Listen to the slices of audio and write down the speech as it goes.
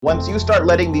Once you start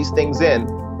letting these things in,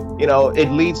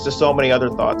 it leads to so many other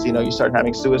thoughts. You start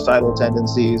having suicidal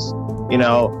tendencies.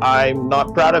 I'm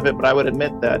not proud of it, but I would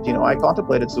admit that, I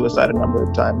contemplated suicide a number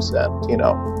of times and,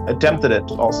 attempted it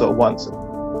also once.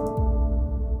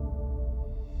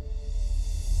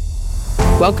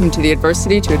 Welcome to the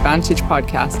Adversity to Advantage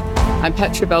podcast. I'm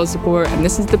Petra Belzebor, and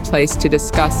this is the place to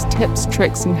discuss tips,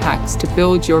 tricks, and hacks to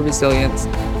build your resilience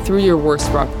through your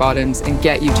worst rock bottoms and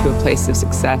get you to a place of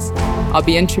success. I'll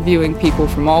be interviewing people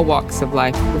from all walks of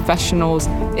life, professionals,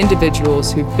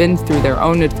 individuals who've been through their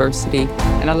own adversity,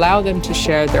 and allow them to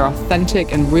share their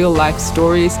authentic and real-life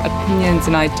stories, opinions,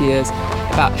 and ideas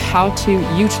about how to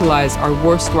utilize our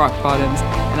worst rock bottoms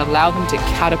and allow them to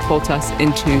catapult us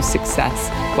into success.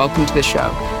 Welcome to the show.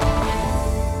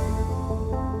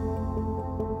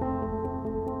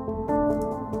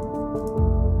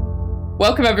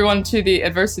 Welcome, everyone, to the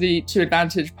Adversity to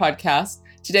Advantage podcast.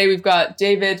 Today, we've got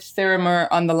David Thirimer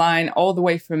on the line all the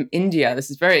way from India.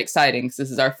 This is very exciting because this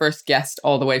is our first guest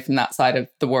all the way from that side of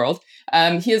the world.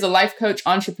 He is a life coach,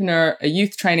 entrepreneur, a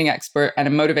youth training expert, and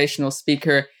a motivational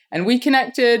speaker. And we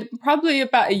connected probably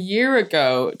about a year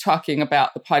ago talking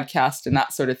about the podcast and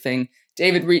that sort of thing.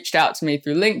 David reached out to me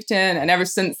through LinkedIn, and ever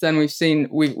since then,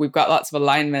 we've got lots of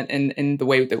alignment in the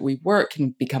way that we work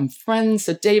and become friends.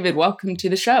 So, David, welcome to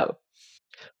the show.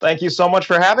 Thank you so much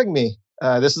for having me.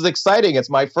 This is exciting.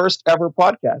 It's my first ever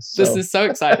podcast. So. This is so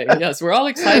exciting. Yes, we're all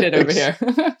excited over here.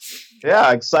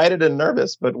 Yeah, excited and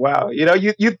nervous, but wow.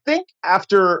 You think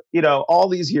after, all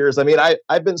these years,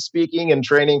 I've been speaking and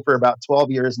training for about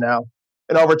 12 years now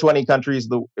in over 20 countries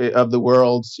of the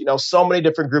world, so many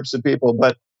different groups of people.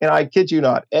 But, I kid you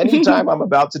not, anytime I'm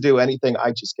about to do anything,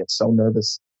 I just get so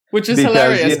nervous. Which is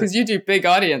hilarious because you do big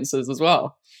audiences as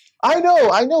well. I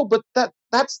know, but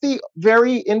that's the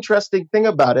very interesting thing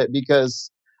about it, because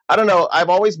I don't know, I've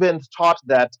always been taught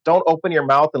that don't open your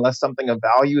mouth unless something of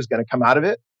value is going to come out of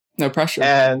it. No pressure.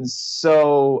 And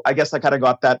so I guess I kind of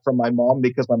got that from my mom,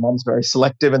 because my mom's very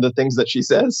selective in the things that she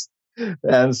says.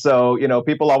 And so,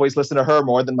 people always listen to her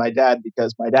more than my dad,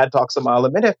 because my dad talks a mile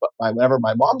a minute, but whenever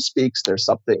my mom speaks, there's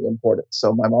something important.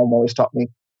 So my mom always taught me,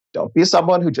 don't be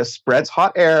someone who just spreads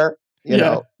hot air,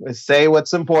 say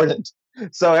what's important.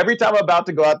 So every time I'm about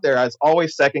to go out there, I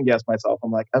always second guess myself.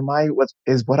 I'm like,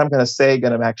 what I'm going to say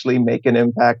going to actually make an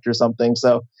impact or something?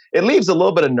 So it leaves a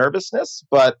little bit of nervousness,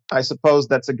 but I suppose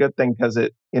that's a good thing, because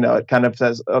it kind of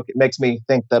says, okay, it makes me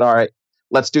think that, all right,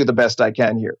 let's do the best I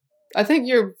can here. I think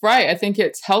you're right. I think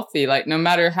it's healthy. Like, no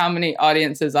matter how many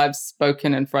audiences I've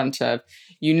spoken in front of,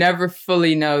 you never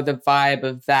fully know the vibe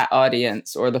of that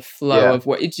audience or the flow of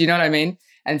what, do you know what I mean?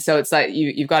 And so it's like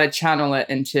you've got to channel it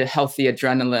into healthy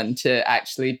adrenaline to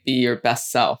actually be your best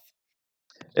self.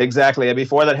 Exactly. And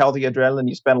before that healthy adrenaline,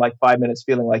 you spend like 5 minutes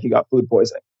feeling like you got food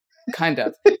poisoning. Kind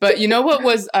of. But you know what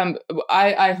was,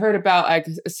 I heard about, I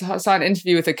saw an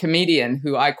interview with a comedian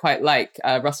who I quite like,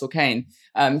 Russell Kane.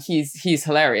 He's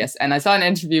hilarious. And I saw an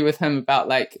interview with him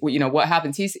about what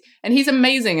happens. He's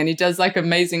amazing. And he does like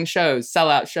amazing shows,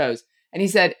 sellout shows. And he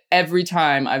said, every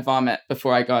time I vomit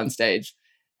before I go on stage.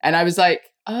 And I was like,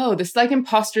 oh, this like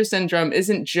imposter syndrome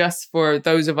isn't just for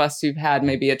those of us who've had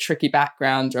maybe a tricky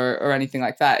background or anything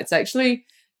like that. It's actually,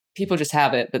 people just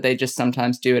have it, but they just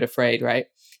sometimes do it afraid, right?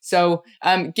 So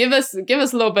give us a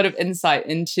little bit of insight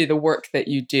into the work that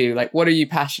you do. Like, what are you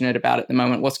passionate about at the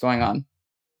moment? What's going on?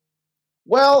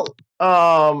 Well,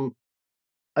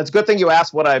 it's a good thing you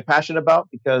asked what I'm passionate about,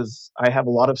 because I have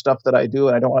a lot of stuff that I do,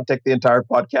 and I don't want to take the entire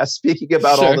podcast speaking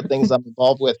about all the things I'm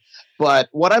involved with. But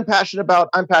what I'm passionate about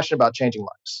changing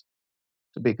lives,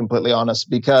 to be completely honest,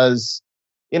 because,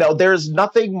 there's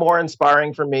nothing more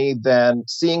inspiring for me than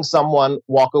seeing someone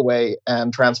walk away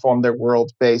and transform their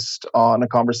world based on a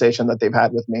conversation that they've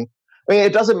had with me. I mean,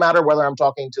 it doesn't matter whether I'm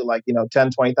talking to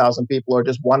 10, 20,000 people or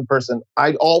just one person.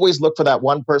 I always look for that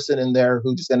one person in there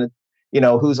who's going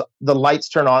to, who's the lights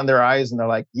turn on in their eyes and they're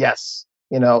like, yes,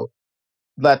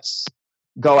 let's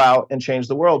go out and change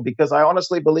the world. Because I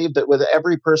honestly believe that with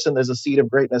every person, there's a seed of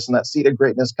greatness, and that seed of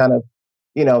greatness kind of,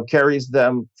 carries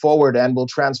them forward and will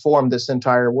transform this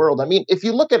entire world. I mean, if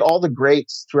you look at all the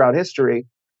greats throughout history,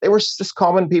 they were just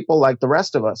common people like the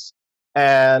rest of us.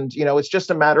 And, it's just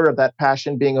a matter of that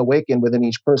passion being awakened within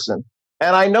each person.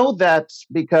 And I know that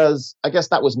because I guess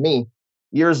that was me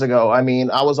years ago. I mean,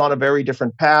 I was on a very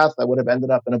different path. I would have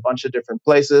ended up in a bunch of different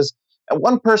places. And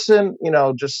one person,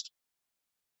 just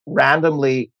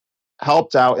randomly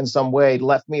helped out in some way,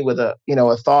 left me with a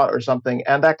thought or something.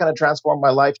 And that kind of transformed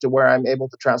my life to where I'm able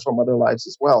to transform other lives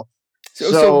as well.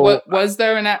 So what, was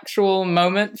there an actual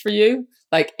moment for you?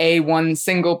 Like one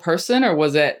single person, or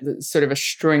was it sort of a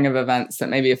string of events that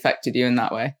maybe affected you in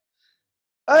that way?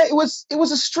 It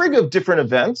was a string of different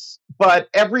events, but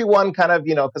everyone kind of,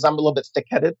 because I'm a little bit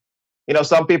thick-headed.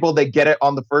 Some people, they get it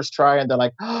on the first try and they're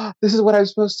like, oh, this is what I'm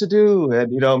supposed to do.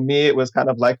 And me, it was kind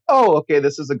of like, oh, okay,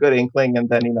 this is a good inkling, and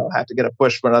then had to get a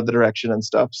push for another direction and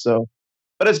stuff. So,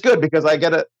 but it's good because I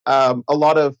get a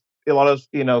lot of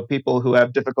people who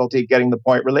have difficulty getting the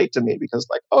point relate to me because,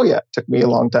 like, oh yeah, it took me a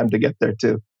long time to get there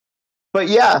too. But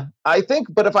yeah, I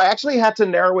think, but if I actually had to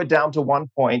narrow it down to one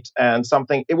point and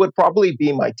something, it would probably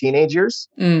be my teenage years.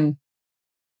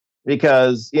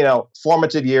 Because,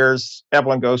 formative years,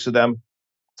 everyone goes through them.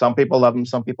 Some people love them,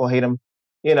 some people hate them.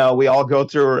 We all go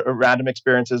through random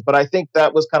experiences. But I think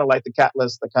that was kind of like the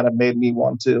catalyst that kind of made me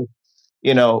want to,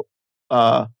 you know,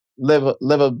 uh, live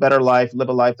a better life, live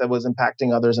a life that was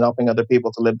impacting others and helping other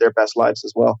people to live their best lives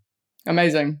as well.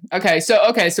 Amazing.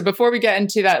 So before we get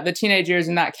into that, the teenage years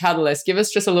and that catalyst, give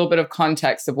us just a little bit of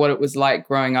context of what it was like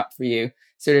growing up for you.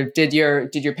 Sort of, did your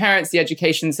parents, the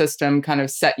education system, kind of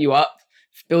set you up,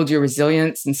 build your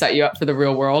resilience, and set you up for the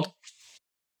real world?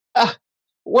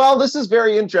 Well, this is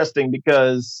very interesting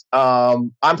because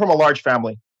I'm from a large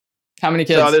family. How many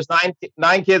kids? So there's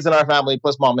nine kids in our family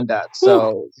plus mom and dad.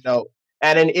 So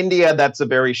and in India, that's a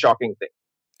very shocking thing.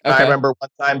 Okay. I remember one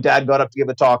time Dad got up to give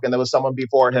a talk and there was someone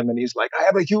before him and he's like, I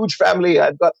have a huge family.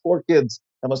 I've got 4 kids.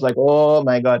 I was like, oh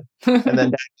my God. And then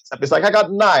Dad gets up, he's like, I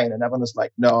got 9. And everyone was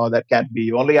like, no, that can't be.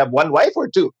 You only have 1 wife or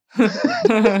 2. So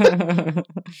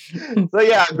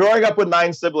yeah, growing up with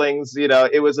 9 siblings,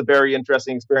 it was a very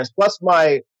interesting experience. Plus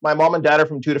my mom and dad are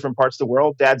from 2 different parts of the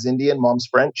world. Dad's Indian, mom's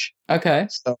French. Okay.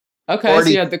 So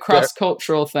you had the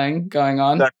cross-cultural thing going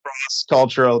on. That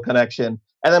cross-cultural connection.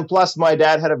 And then plus my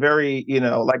dad had a very,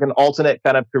 like an alternate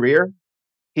kind of career.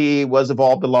 He was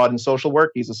involved a lot in social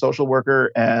work. He's a social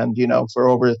worker. And, for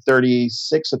over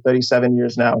 36 or 37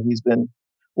 years now, he's been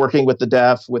working with the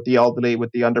deaf, with the elderly, with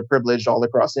the underprivileged all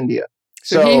across India.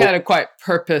 So he had a quite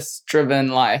purpose-driven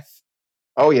life.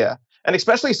 Oh, yeah. And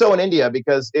especially so in India,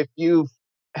 because if you've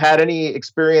had any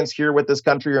experience here with this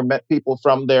country or met people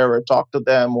from there or talked to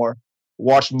them or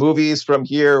watched movies from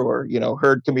here or,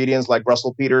 heard comedians like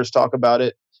Russell Peters talk about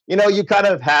it, you kind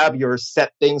of have your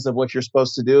set things of what you're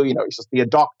supposed to do. You're supposed to be a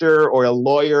doctor or a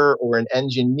lawyer or an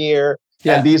engineer.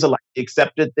 Yeah. And these are like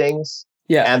accepted things.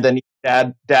 Yeah. And then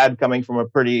dad coming from a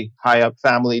pretty high up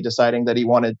family deciding that he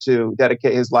wanted to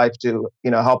dedicate his life to,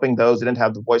 helping those who didn't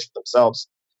have the voice for themselves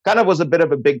kind of was a bit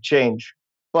of a big change.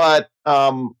 But,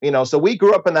 so we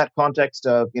grew up in that context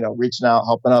of, reaching out,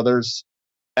 helping others.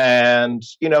 And,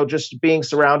 just being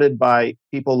surrounded by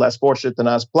people less fortunate than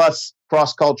us, plus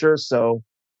cross cultures. So,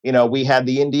 we had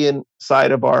the Indian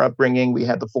side of our upbringing, we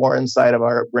had the foreign side of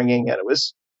our upbringing, and it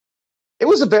was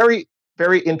a very,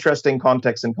 very interesting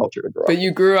context and culture to grow up. But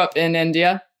you grew up in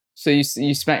India, so you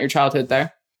spent your childhood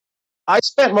there? I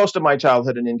spent most of my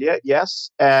childhood in India,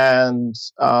 yes. And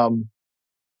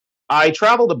I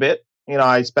traveled a bit.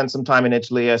 I spent some time in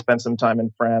Italy, I spent some time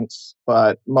in France,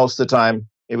 but most of the time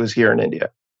it was here in India.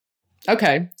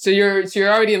 Okay, so you're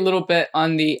already a little bit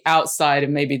on the outside of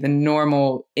maybe the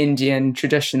normal Indian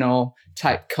traditional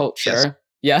type culture.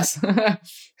 Yes.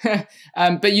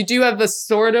 But you do have a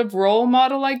sort of role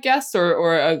model, I guess,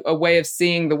 or a way of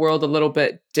seeing the world a little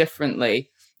bit differently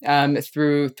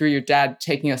through your dad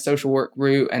taking a social work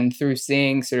route and through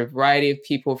seeing sort of variety of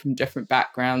people from different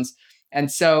backgrounds.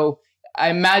 And so I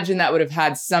imagine that would have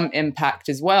had some impact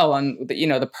as well on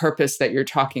the purpose that you're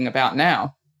talking about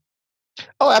now.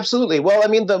 Oh, absolutely. Well, I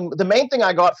mean, the main thing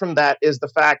I got from that is the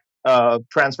fact of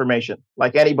transformation.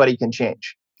 Like anybody can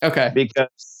change. Okay.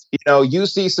 Because, you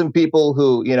see some people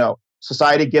who,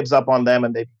 society gives up on them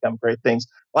and they become great things.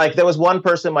 Like there was one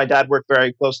person my dad worked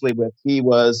very closely with. He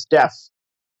was deaf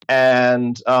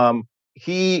and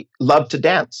he loved to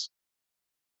dance.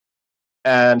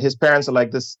 And his parents are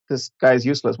like, this guy's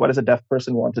useless. Why does a deaf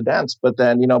person want to dance? But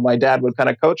then, my dad would kind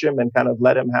of coach him and kind of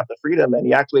let him have the freedom. And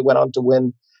he actually went on to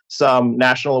win some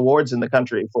national awards in the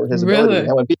country for his ability.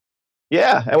 And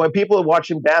when people would watch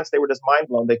him dance, they were just mind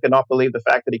blown. They could not believe the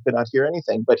fact that he could not hear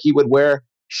anything. But he would wear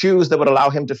shoes that would allow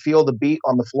him to feel the beat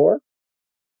on the floor.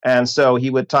 And so he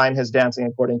would time his dancing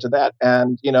according to that.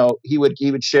 And, he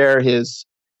would share his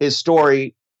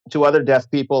story to other deaf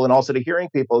people and also to hearing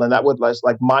people. And that would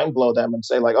like mind blow them and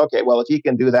say like, okay, well, if he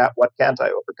can do that, what can't I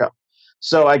overcome?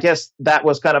 So I guess that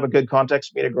was kind of a good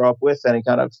context for me to grow up with. And it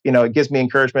kind of, it gives me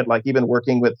encouragement, like even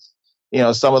working with,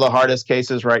 some of the hardest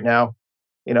cases right now,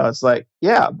 it's like,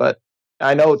 yeah, but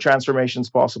I know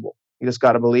transformation's possible. You just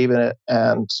got to believe in it.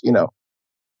 And,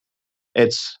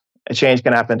 it's a change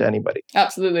can happen to anybody.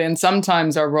 Absolutely. And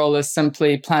sometimes our role is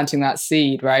simply planting that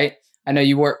seed, right? I know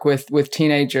you work with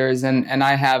teenagers, and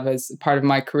I have as part of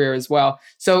my career as well.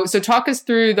 So talk us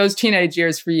through those teenage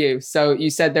years for you. So you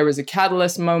said there was a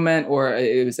catalyst moment, or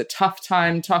it was a tough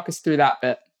time. Talk us through that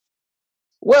bit.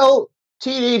 Well,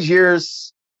 teenage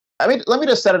years. I mean, let me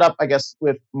just set it up, I guess,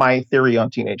 with my theory on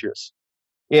teenagers.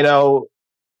 You know,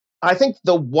 I think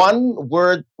the one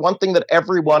thing that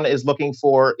everyone is looking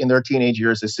for in their teenage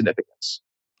years is significance,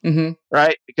 Mm-hmm.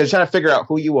 right? Because you're trying to figure out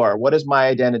who you are. What is my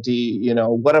identity?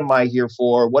 What am I here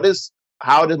for?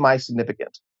 How is my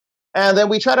significant? And then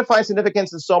we try to find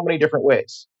significance in so many different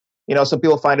ways. Some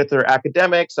people find it through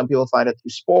academics, some people find it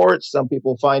through sports, some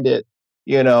people find it,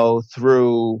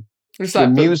 through Just through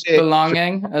like music.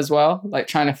 belonging as well, like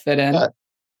trying to fit in. Yeah,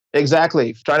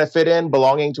 exactly. Trying to fit in,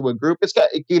 belonging to a group. It's got,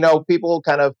 people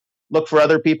kind of look for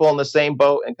other people in the same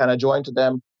boat and kind of join to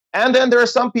them. And then there are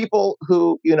some people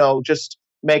who, just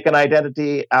make an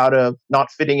identity out of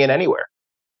not fitting in anywhere,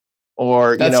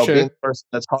 or, That's true. being the person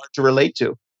that's hard to relate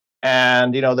to.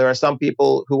 And, there are some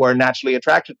people who are naturally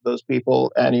attracted to those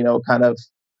people and, kind of,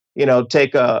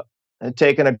 take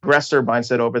an aggressor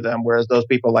mindset over them, whereas those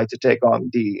people like to take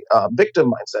on the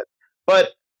victim mindset.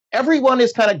 But everyone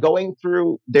is kind of going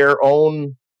through their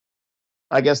own,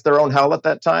 I guess, their own hell at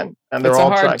that time. And they're It's a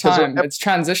all hard trying. time. It's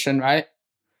transition, right?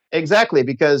 Exactly,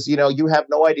 because you have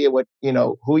no idea what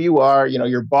who you are.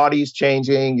 Your body's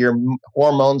changing, your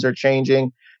hormones are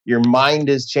changing, your mind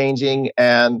is changing,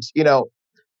 and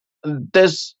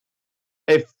there's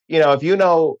if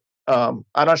I'm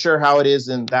not sure how it is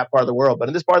in that part of the world, but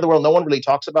in this part of the world, no one really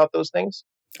talks about those things.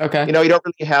 Okay. You don't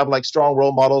really have like strong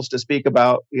role models to speak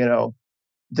about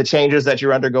the changes that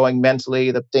you're undergoing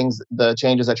mentally, the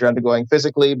changes that you're undergoing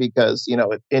physically, because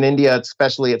in India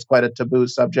especially, it's quite a taboo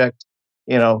subject.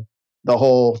 The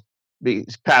whole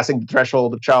passing the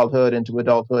threshold of childhood into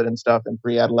adulthood and stuff, and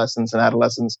pre-adolescence and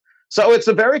adolescence. So it's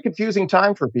a very confusing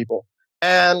time for people,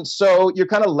 and so you're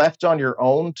kind of left on your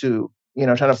own to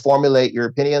trying to formulate your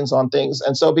opinions on things.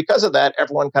 And so because of that,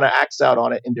 everyone kind of acts out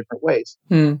on it in different ways.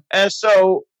 And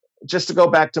so just to go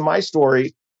back to my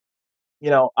story,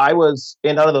 I was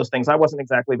in none of those things. I wasn't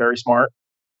exactly very smart.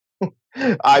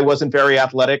 I wasn't very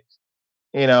athletic.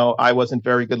 I wasn't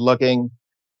very good looking.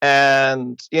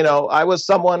 And, I was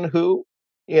someone who,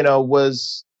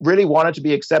 was really wanted to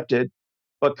be accepted,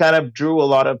 but kind of drew a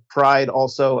lot of pride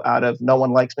also out of no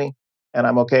one likes me. And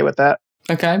I'm okay with that.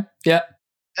 Okay. Yeah.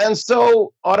 And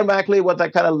so automatically what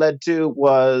that kind of led to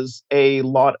was a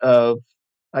lot of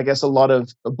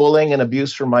bullying and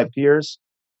abuse from my peers,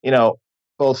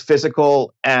 both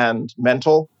physical and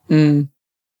mental. And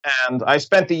I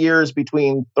spent the years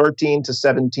between 13 to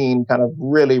 17 kind of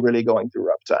really, really going through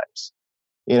rough times.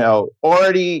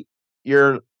 Already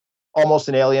you're almost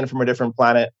an alien from a different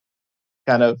planet,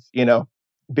 kind of,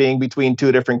 being between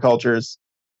two different cultures.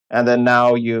 And then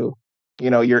now you're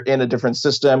in a different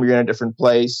system, you're in a different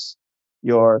place,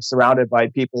 you're surrounded by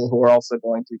people who are also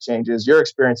going through changes, you're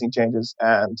experiencing changes.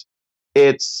 And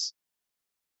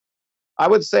I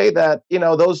would say that,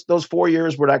 those 4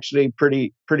 years were actually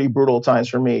pretty brutal times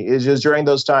for me. It's just during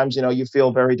those times, you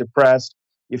feel very depressed,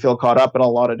 you feel caught up in a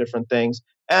lot of different things.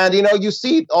 And, you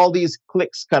see all these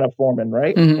cliques kind of forming,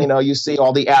 right? Mm-hmm. You see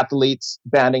all the athletes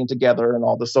banding together and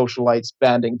all the socialites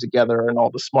banding together and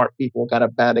all the smart people kind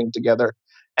of banding together.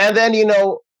 And then,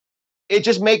 it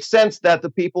just makes sense that the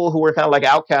people who were kind of like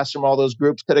outcasts from all those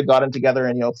groups could have gotten together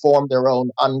and, formed their own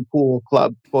uncool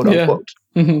club, quote unquote.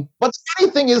 Yeah. Mm-hmm. But the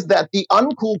funny thing is that the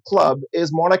uncool club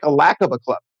is more like a lack of a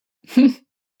club.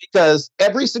 Because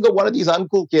every single one of these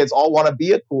uncool kids all want to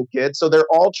be a cool kid. So they're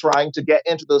all trying to get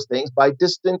into those things by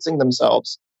distancing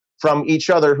themselves from each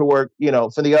other who are,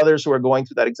 for the others who are going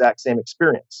through that exact same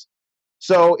experience.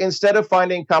 So instead of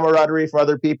finding camaraderie from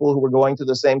other people who were going through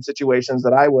the same situations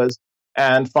that I was,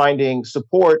 and finding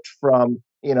support from,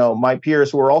 my peers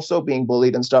who were also being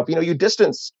bullied and stuff, you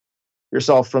distance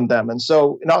yourself from them. And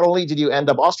so not only did you end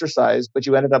up ostracized, but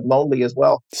you ended up lonely as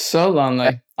well. So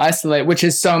lonely, isolated, which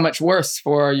is so much worse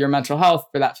for your mental health,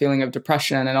 for that feeling of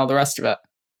depression and all the rest of it.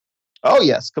 Oh,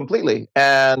 yes, completely.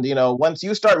 And, once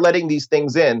you start letting these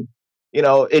things in,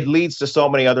 it leads to so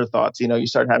many other thoughts. You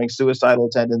start having suicidal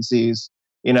tendencies.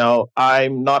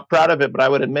 I'm not proud of it, but I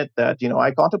would admit that,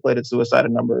 I contemplated suicide a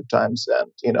number of times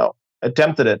and,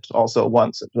 attempted it also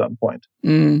once at some point.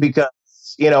 Because,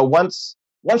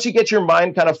 once you get your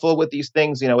mind kind of full with these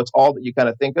things, it's all that you kind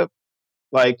of think of.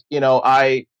 Like,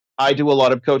 I do a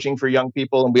lot of coaching for young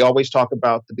people, and we always talk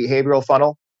about the behavioral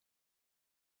funnel.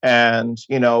 And,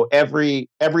 every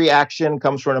action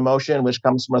comes from an emotion, which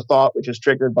comes from a thought, which is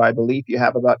triggered by a belief you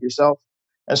have about yourself.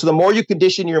 And so the more you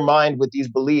condition your mind with these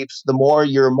beliefs, the more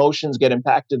your emotions get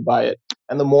impacted by it,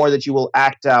 and the more that you will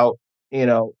act out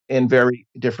in very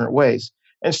different ways.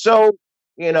 And so,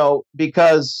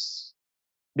 because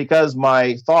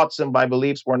my thoughts and my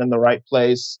beliefs weren't in the right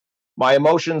place, my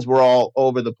emotions were all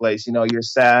over the place. You're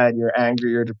sad, you're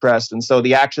angry, you're depressed. And so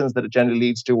the actions that it generally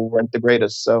leads to weren't the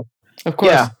greatest. So, of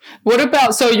course. Yeah. What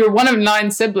about, so you're one of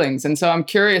 9 siblings. And so I'm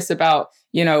curious about,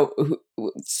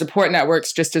 support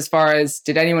networks, just as far as,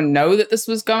 did anyone know that this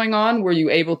was going on? Were you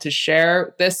able to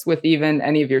share this with even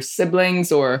any of your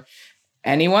siblings or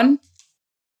anyone?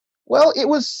 Well, it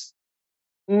was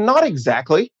not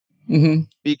exactly. Mm-hmm.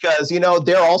 Because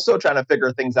they're also trying to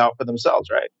figure things out for themselves,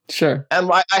 right? Sure.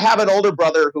 And I have an older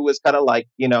brother who was kind of like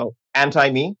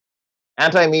anti-me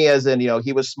as in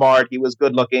he was smart, he was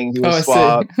good looking, he was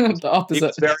suave. The opposite. He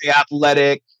was very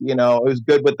athletic, he was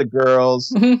good with the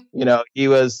girls. Mm-hmm. He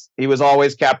was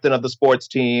always captain of the sports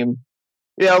team.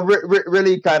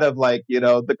 Really kind of like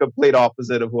the complete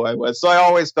opposite of who I was. So I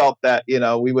always felt that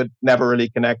we would never really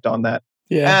connect on that.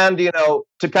 Yeah. And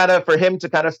for him to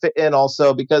kind of fit in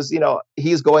also, because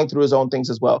he's going through his own things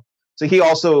as well. So he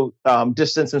also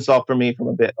distanced himself from me from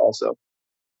a bit also.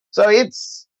 So it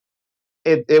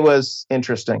was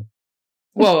interesting.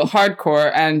 Well,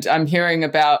 hardcore, and I'm hearing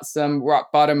about some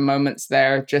rock bottom moments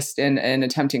there, just in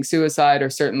attempting suicide or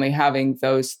certainly having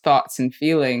those thoughts and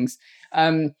feelings.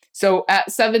 So at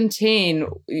 17,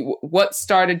 what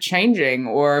started changing,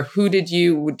 or who did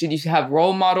you have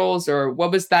role models, or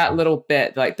what was that little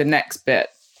bit, like the next bit?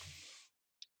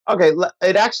 Okay,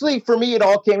 it actually, for me, it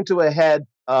all came to a head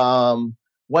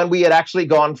when we had actually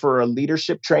gone for a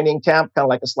leadership training camp, kind of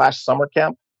like a / summer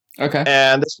camp. Okay.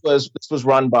 And this was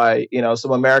run by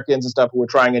some Americans and stuff who were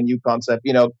trying a new concept.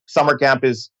 Summer camp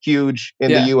is huge in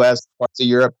the US, parts of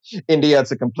Europe. India,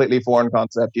 it's a completely foreign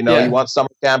concept. You want summer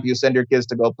camp, you send your kids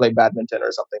to go play badminton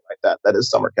or something like that. That is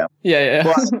summer camp. Yeah.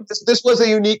 But this was a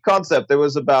unique concept. It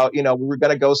was about, we were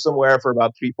going to go somewhere for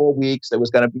about 3-4 weeks. There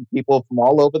was going to be people from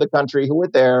all over the country who were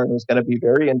there. And it was going to be a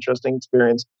very interesting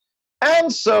experience.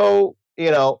 And so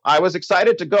I was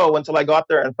excited to go until I got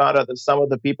there and found out that some of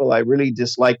the people I really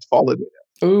disliked followed me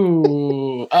there.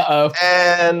 Ooh, uh-oh.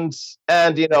 And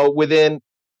within,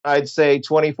 I'd say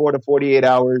 24 to 48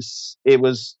 hours, it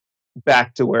was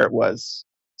back to where it was.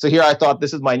 So here I thought,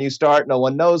 this is my new start. No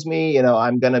one knows me.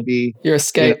 I'm going to be your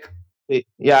escape.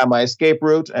 My escape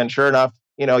route. And sure enough,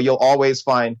 you'll always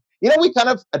find, we kind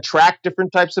of attract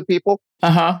different types of people.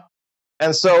 Uh-huh.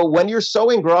 And so when you're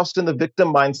so engrossed in the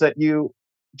victim mindset, you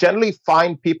generally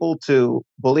find people to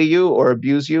bully you or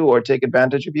abuse you or take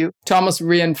advantage of you. To almost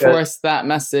reinforce that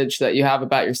message that you have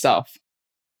about yourself.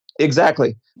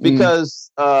 Exactly. Because,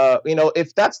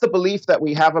 if that's the belief that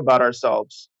we have about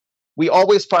ourselves, we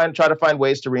always try to find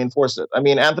ways to reinforce it. I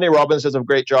mean, Anthony Robbins does a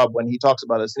great job when he talks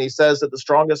about this. And he says that the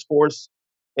strongest force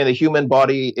in the human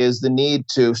body is the need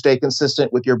to stay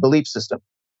consistent with your belief system.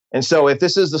 And so if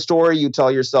this is the story you tell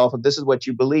yourself, if this is what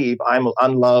you believe, I'm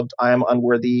unloved, I am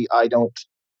unworthy, I don't,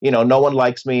 no one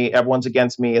likes me, everyone's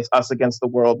against me, it's us against the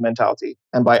world mentality.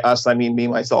 And by us, I mean me,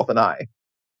 myself, and I.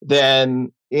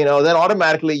 Then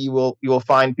automatically you will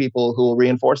find people who will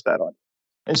reinforce that on you.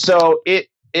 And so it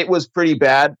was pretty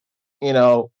bad.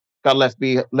 Got left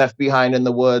behind in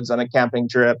the woods on a camping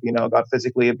trip, got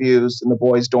physically abused in the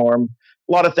boys' dorm.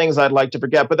 A lot of things I'd like to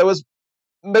forget. But there was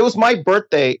my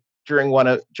birthday during one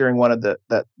of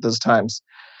those times.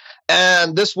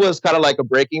 And this was kind of like a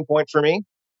breaking point for me.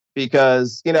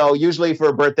 Because, usually for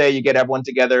a birthday, you get everyone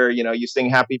together, you sing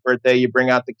happy birthday, you bring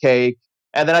out the cake.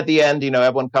 And then at the end,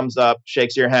 everyone comes up,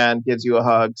 shakes your hand, gives you a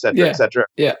hug, et cetera.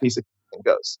 Yeah. Piece of cake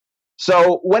goes.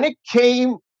 So when it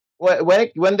came,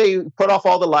 when they put off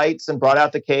all the lights and brought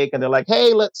out the cake and they're like,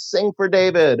 hey, let's sing for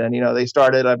David. And, they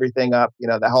started everything up,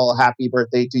 the whole happy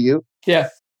birthday to you. Yeah.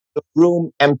 The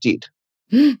room emptied.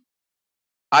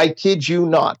 I kid you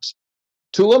not.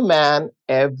 To a man,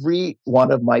 every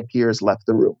one of my peers left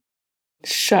the room.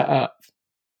 Shut up.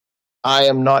 I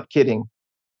am not kidding.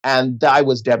 And I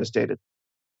was devastated.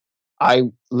 I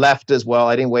left as well.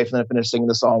 I didn't wait for them to finish singing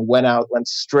the song. Went out, went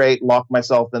straight, locked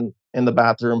myself in the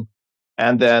bathroom.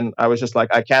 And then I was just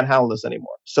like, I can't handle this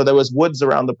anymore. So there was woods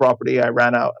around the property. I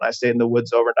ran out and I stayed in the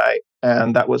woods overnight.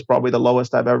 And that was probably the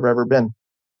lowest I've ever been.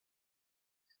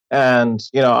 And,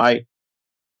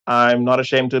 I'm not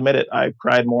ashamed to admit it. I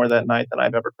cried more that night than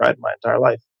I've ever cried in my entire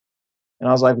life. And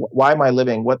I was like, why am I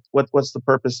living? What's the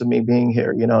purpose of me being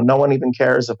here? No one even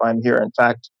cares if I'm here. In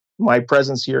fact, my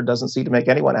presence here doesn't seem to make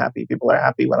anyone happy. People are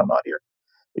happy when I'm not here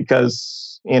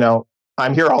because,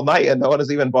 I'm here all night and no one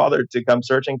has even bothered to come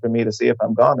searching for me to see if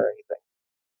I'm gone or anything.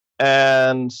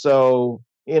 And so,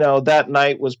 that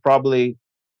night was probably,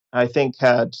 I think,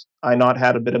 had I not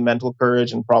had a bit of mental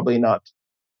courage and probably not,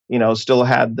 still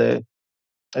had the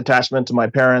attachment to my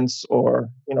parents, or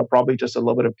probably just a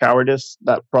little bit of cowardice,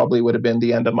 that probably would have been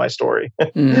the end of my story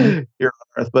here on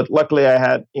Earth. But luckily, I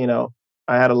had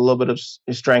a little bit of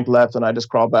strength left, and I just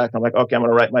crawled back. I'm like, okay, I'm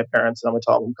going to write my parents, and I'm going to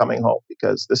tell them I'm coming home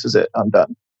because this is it. I'm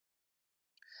done.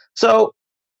 So,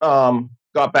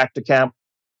 got back to camp,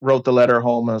 wrote the letter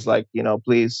home. I was like,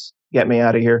 please get me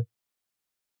out of here.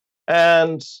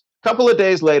 And a couple of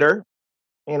days later,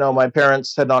 my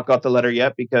parents had not got the letter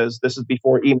yet because this is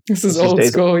before email. This is old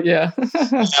school, yeah.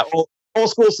 Old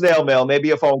school snail mail,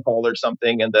 maybe a phone call or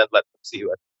something, and then let them see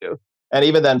what to do. And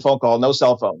even then, phone call, no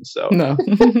cell phones. So no.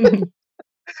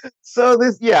 So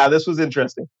this was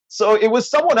interesting. So it was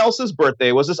someone else's birthday.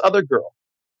 It was this other girl.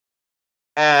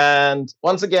 And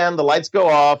once again, the lights go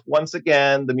off. Once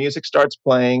again, the music starts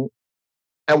playing.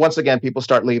 And once again, people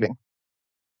start leaving.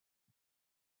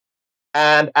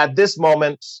 And at this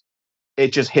moment,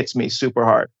 it just hits me super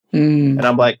hard. And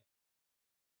I'm like,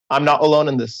 I'm not alone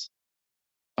in this.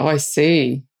 Oh, I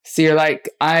see. So you're like,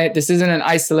 this isn't an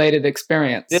isolated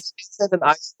experience. This isn't an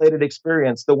isolated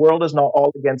experience. The world is not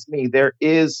all against me. There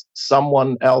is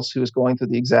someone else who is going through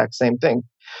the exact same thing.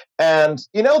 And,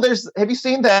 have you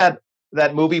seen that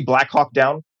movie Black Hawk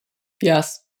Down?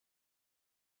 Yes.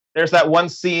 There's that one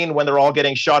scene when they're all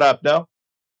getting shot up, no?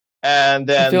 And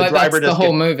then I feel the like driver that's the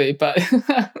whole movie, but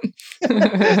yeah,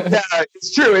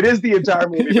 it's true. It is the entire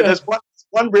movie. Yeah. But there's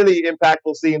one really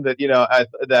impactful scene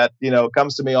that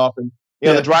comes to me often.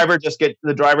 The driver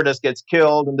just gets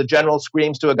killed, and the general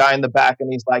screams to a guy in the back,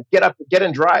 and he's like, "Get up, get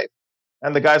and drive."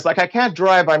 And the guy's like, "I can't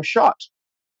drive. I'm shot."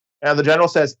 And the general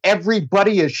says,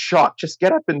 "Everybody is shot. Just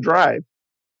get up and drive."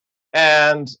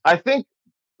 And I think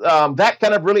that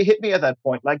kind of really hit me at that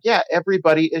point. Like, yeah,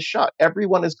 everybody is shot.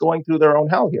 Everyone is going through their own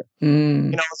hell here.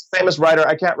 It's a famous writer.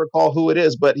 I can't recall who it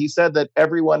is, but he said that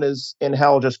everyone is in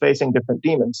hell just facing different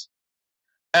demons.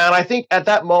 And I think at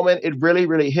that moment, it really,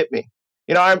 really hit me.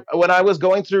 When I was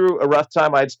going through a rough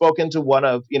time, I had spoken to one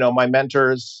of, my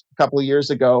mentors a couple of years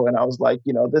ago, and I was like,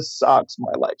 this sucks.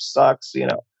 My life sucks.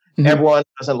 Everyone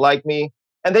doesn't like me.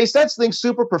 And they said something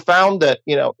super profound that,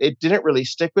 it didn't really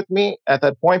stick with me at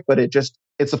that point, but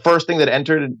it's the first thing that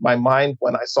entered my mind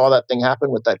when I saw that thing happen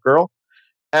with that girl.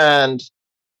 And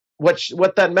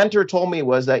what that mentor told me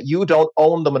was that you don't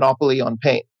own the monopoly on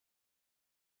pain.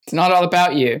 It's not all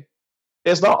about you.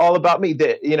 It's not all about me.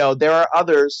 There are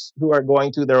others who are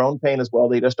going through their own pain as well.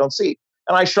 They just don't see.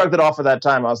 And I shrugged it off at that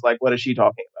time. I was like, what is she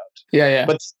talking about? Yeah.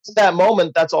 But in that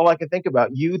moment, that's all I could think about.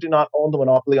 You do not own the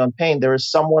monopoly on pain. There is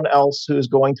someone else who is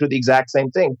going through the exact same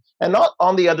thing. And not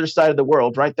on the other side of the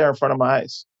world, right there in front of my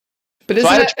eyes. But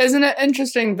isn't it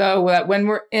interesting, though, that when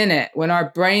we're in it, when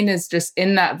our brain is just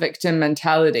in that victim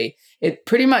mentality, it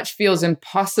pretty much feels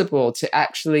impossible to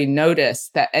actually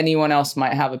notice that anyone else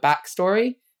might have a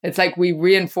backstory. It's like we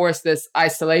reinforce this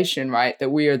isolation, right?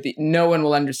 That we are no one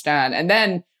will understand. And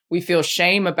then we feel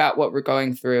shame about what we're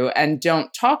going through and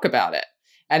don't talk about it.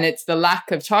 And it's the lack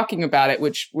of talking about it,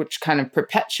 which kind of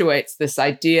perpetuates this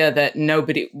idea that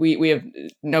nobody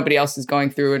else is going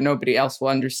through and nobody else will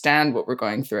understand what we're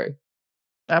going through.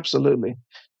 Absolutely.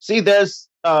 See, there's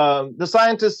the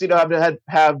scientists,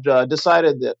 have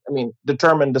decided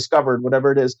that, discovered,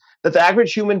 whatever it is, that the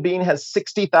average human being has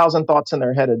 60,000 thoughts in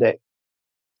their head a day.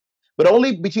 But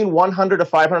only between 100 to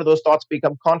 500 of those thoughts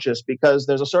become conscious, because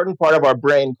there's a certain part of our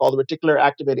brain called the reticular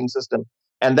activating system,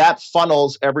 and that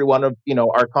funnels every one of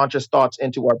our conscious thoughts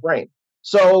into our brain.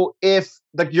 So if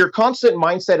your constant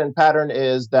mindset and pattern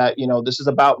is that this is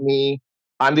about me,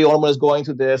 I'm the only one who's going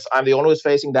through this, I'm the only one who's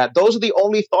facing that, those are the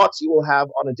only thoughts you will have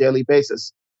on a daily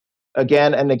basis,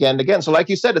 again and again and again. So like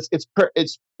you said,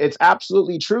 it's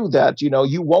absolutely true that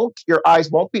your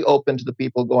eyes won't be open to the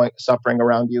people suffering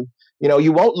around you.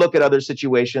 You won't look at other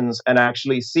situations and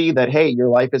actually see that, hey, your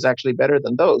life is actually better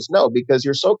than those. No, because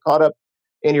you're so caught up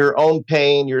in your own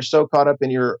pain, you're so caught up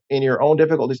in your own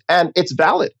difficulties, and it's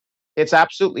valid. It's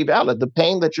absolutely valid. The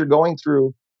pain that you're going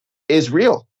through is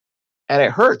real, and it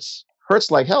hurts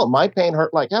like hell. My pain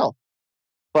hurt like hell.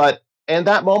 But in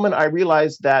that moment, I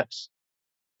realized that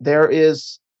there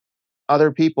is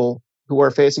other people who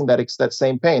are facing that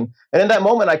same pain. And in that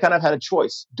moment, I kind of had a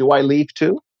choice. Do I leave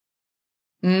too?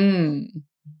 Ooh.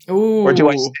 Or do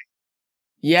I stay?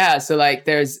 Yeah, so like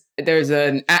there's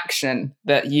an action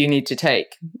that you need to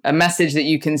take, a message that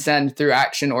you can send through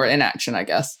action or inaction, I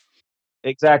guess.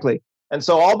 Exactly. And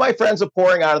so all my friends are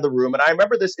pouring out of the room, and I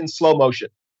remember this in slow motion,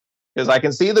 because I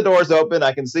can see the doors open,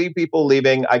 I can see people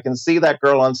leaving, I can see that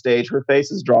girl on stage, her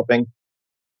face is dropping,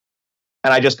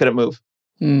 and I just couldn't move.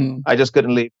 I just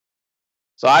couldn't leave.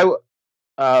 So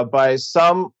I, by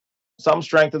some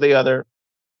strength or the other,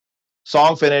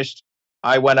 song finished,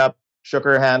 I went up, shook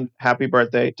her hand, happy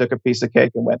birthday, took a piece of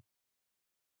cake and went.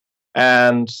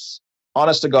 And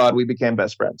honest to God, we became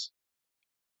best friends.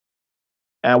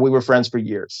 And we were friends for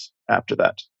years after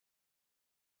that.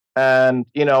 And,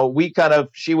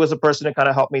 she was a person who kind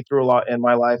of helped me through a lot in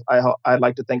my life. I'd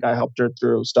like to think I helped her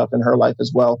through stuff in her life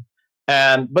as well.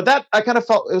 But that I kind of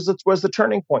felt was the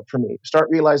turning point for me. Start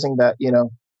realizing that,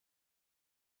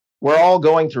 we're all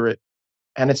going through it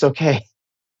and it's okay.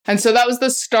 And so that was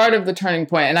the start of the turning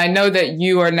point. And I know that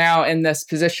you are now in this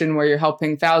position where you're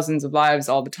helping thousands of lives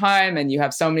all the time, and you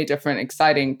have so many different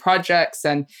exciting projects.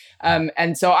 And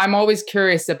so I'm always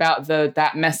curious about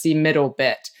that messy middle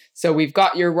bit. So we've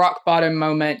got your rock bottom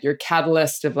moment, your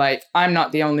catalyst of like, I'm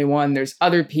not the only one. There's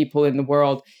other people in the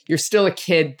world. You're still a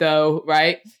kid though,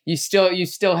 right? You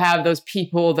still have those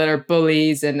people that are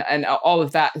bullies and all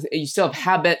of that. You still have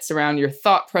habits around your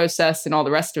thought process and all the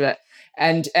rest of it.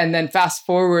 And then fast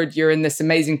forward, you're in this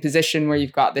amazing position where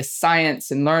you've got this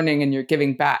science and learning and you're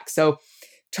giving back. So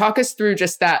talk us through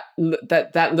just that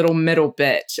little middle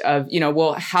bit of,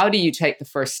 well, how do you take the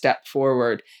first step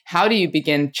forward? How do you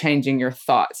begin changing your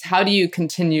thoughts? How do you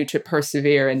continue to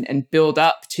persevere and build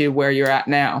up to where you're at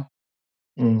now?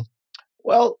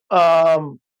 Well,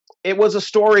 it was a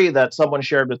story that someone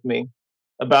shared with me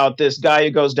about this guy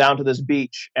who goes down to this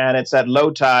beach, and it's at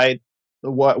low tide. The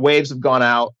waves have gone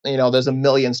out. There's a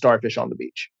million starfish on the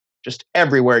beach. Just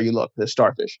everywhere you look, there's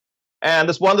starfish. And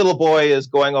this one little boy is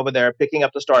going over there, picking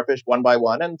up the starfish one by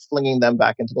one and flinging them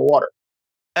back into the water.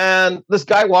 And this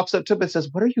guy walks up to him and says,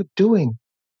 "What are you doing?"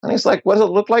 And he's like, "What does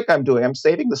it look like I'm doing? I'm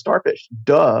saving the starfish."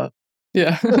 Duh.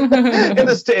 Yeah. In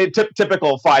this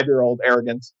typical 5-year-old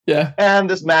arrogance. Yeah. And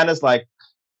this man is like,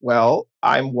 "Well,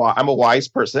 I'm a wise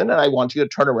person, and I want you to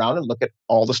turn around and look at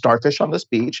all the starfish on this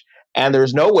beach. And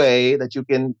there's no way that you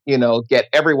can, get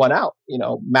everyone out.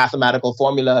 Mathematical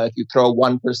formula, if you throw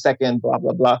one per second, blah,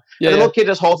 blah, blah." Yeah, and the little kid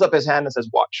just holds up his hand and says,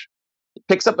 "Watch." He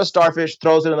picks up a starfish,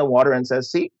 throws it in the water and says,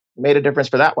 "See, made a difference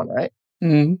for that one, right?"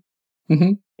 Mm-hmm.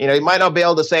 Mm-hmm. You might not be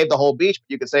able to save the whole beach,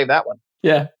 but you could save that one.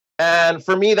 Yeah. And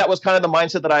for me, that was kind of the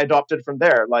mindset that I adopted from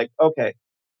there. Like, okay,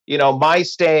 my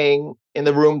staying in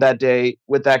the room that day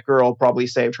with that girl probably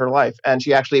saved her life. And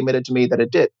she actually admitted to me that it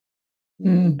did.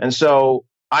 And so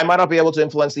I might not be able to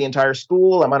influence the entire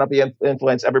school. I might not be able to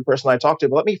influence every person I talk to,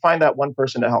 but let me find that one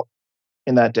person to help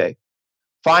in that day.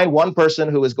 Find one person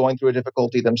who is going through a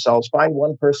difficulty themselves. Find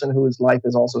one person whose life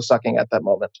is also sucking at that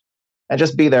moment. And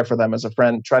just be there for them as a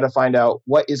friend. Try to find out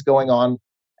what is going on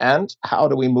and how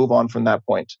do we move on from that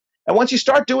point. And once you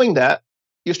start doing that,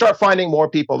 you start finding more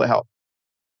people to help.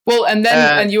 Well, and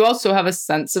then and you also have a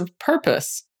sense of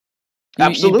purpose.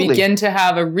 Absolutely. You begin to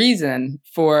have a reason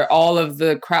for all of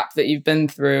the crap that you've been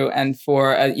through, and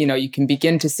for, you can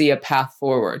begin to see a path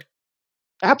forward.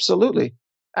 Absolutely.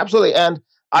 Absolutely. And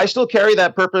I still carry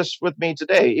that purpose with me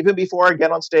today. Even before I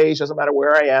get on stage, doesn't matter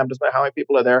where I am, doesn't matter how many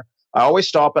people are there, I always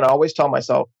stop and I always tell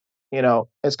myself,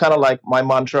 it's kind of like my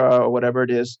mantra or whatever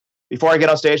it is. Before I get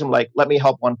on stage, I'm like, let me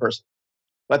help one person.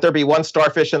 Let there be one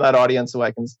starfish in that audience who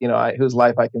I can, whose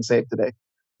life I can save today.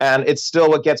 And it's still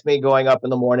what gets me going up in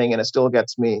the morning, and it still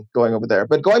gets me going over there.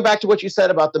 But going back to what you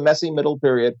said about the messy middle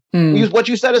period, what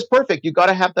you said is perfect. You got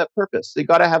to have that purpose. You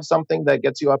got to have something that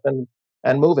gets you up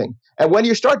and moving. And when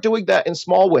you start doing that in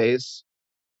small ways,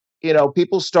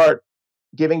 people start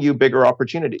giving you bigger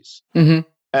opportunities. Mm-hmm.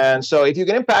 And so if you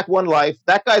can impact one life,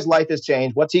 that guy's life has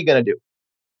changed. What's he going to do?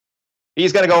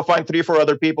 He's going to go find 3 or 4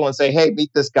 other people and say, "Hey,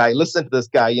 meet this guy. Listen to this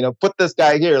guy. Put this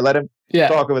guy here. Let him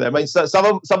talk over there." I mean,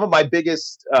 some of my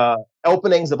biggest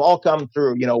openings have all come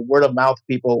through, word of mouth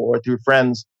people or through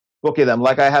friends booking them.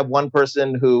 Like I have one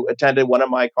person who attended one of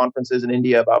my conferences in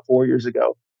India about 4 years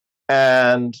ago,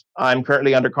 and I'm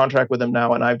currently under contract with him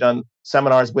now, and I've done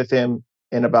seminars with him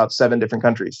in about 7 different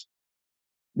countries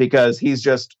because he's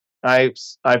just I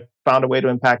found a way to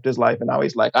impact his life, and now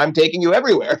he's like, "I'm taking you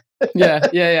everywhere."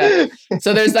 Yeah.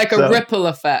 So there's like a ripple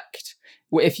effect.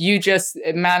 If you just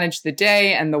manage the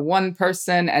day and the one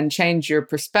person and change your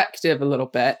perspective a little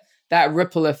bit, that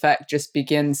ripple effect just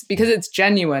begins, because it's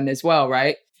genuine as well,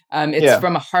 right? It's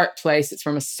from a heart place. It's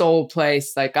from a soul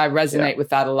place. Like I resonate with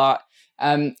that a lot.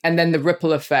 And then the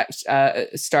ripple effect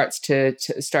starts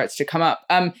to come up.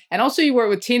 And also you work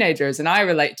with teenagers, and I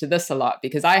relate to this a lot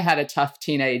because I had a tough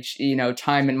teenage,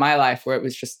 time in my life where it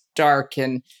was just dark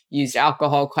and used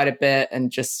alcohol quite a bit and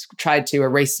just tried to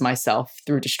erase myself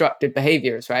through destructive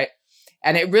behaviors, right?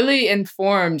 And it really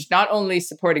informed not only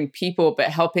supporting people, but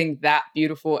helping that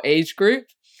beautiful age group,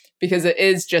 because it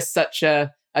is just such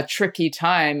a tricky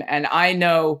time. And I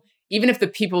know, even if the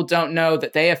people don't know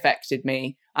that they affected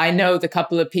me, I know the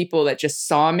couple of people that just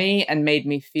saw me and made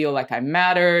me feel like I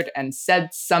mattered and said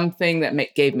something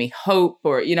that gave me hope,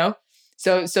 or,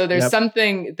 so there's Yep.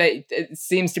 something that it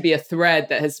seems to be a thread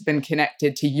that has been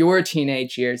connected to your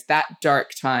teenage years, that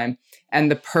dark time,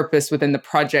 and the purpose within the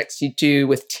projects you do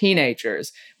with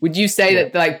teenagers. Would you say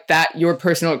that like that your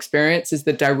personal experience is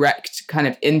the direct kind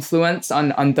of influence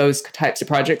on those types of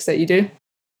projects that you do?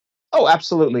 Oh,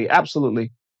 absolutely,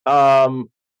 absolutely.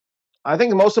 I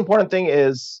think the most important thing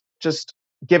is just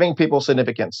giving people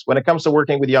significance. When it comes to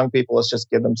working with young people, let's just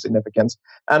give them significance.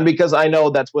 And because I know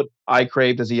that's what I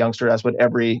craved as a youngster, that's what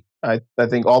I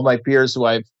think all my peers who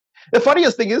I've, the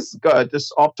funniest thing is,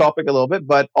 just off topic a little bit,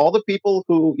 but all the people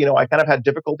who, I kind of had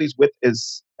difficulties with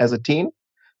is as a teen,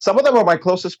 some of them are my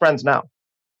closest friends now.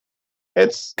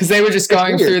 It's because they were just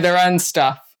going weird. through their own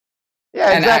stuff.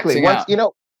 Yeah, exactly. Once,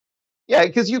 out. Yeah,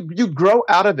 because you grow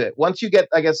out of it. Once you get,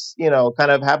 I guess,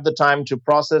 kind of have the time to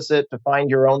process it, to find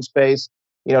your own space,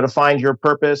 to find your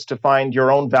purpose, to find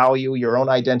your own value, your own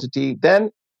identity,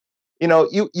 then,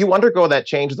 you undergo that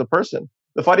change as a person.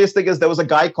 The funniest thing is there was a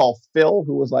guy called Phil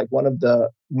who was like one of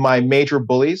my major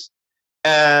bullies.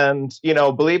 And,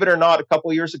 believe it or not, a couple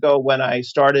of years ago when I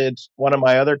started one of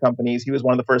my other companies, he was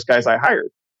one of the first guys I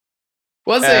hired.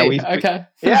 Was he? Okay.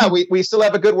 Yeah, we still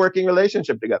have a good working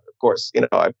relationship together. Of course,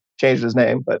 I've changed his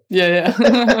name, but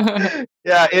yeah.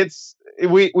 yeah,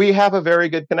 we have a very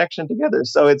good connection together.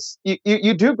 So it's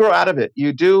you do grow out of it.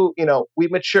 You do, we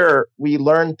mature, we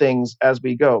learn things as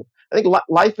we go. I think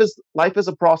life is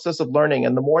a process of learning,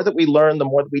 and the more that we learn, the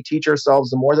more that we teach ourselves,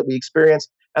 the more that we experience,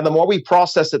 and the more we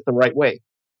process it the right way.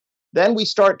 Then we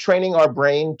start training our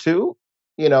brain to,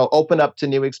 open up to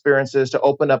new experiences, to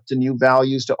open up to new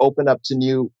values, to open up to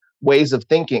new ways of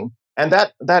thinking. And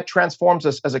that transforms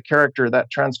us as a character,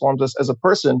 that transforms us as a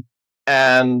person.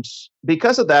 And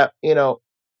because of that,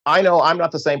 I know I'm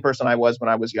not the same person I was when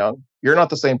I was young. You're not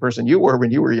the same person you were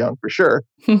when you were young, for sure.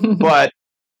 But,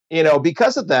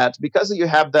 because of that, because you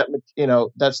have that,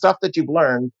 that stuff that you've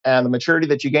learned and the maturity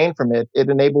that you gain from it, it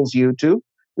enables you to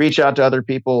reach out to other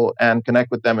people and connect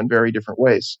with them in very different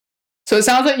ways. So it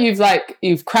sounds like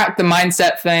you've cracked the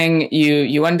mindset thing.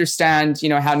 You understand,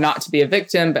 how not to be a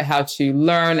victim, but how to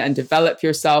learn and develop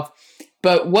yourself.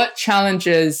 But what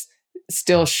challenges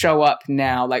still show up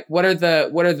now? Like, what are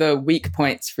the weak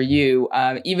points for you?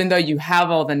 Even though you have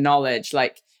all the knowledge,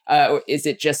 like, is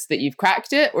it just that you've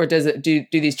cracked it, or do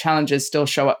these challenges still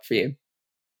show up for you?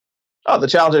 Oh, the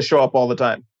challenges show up all the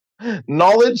time.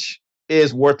 Knowledge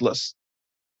is worthless.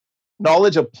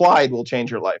 Knowledge applied will change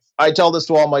your life. I tell this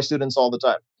to all my students all the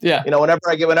time. Yeah. Whenever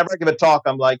I give a talk,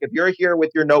 I'm like, if you're here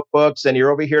with your notebooks and you're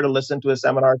over here to listen to a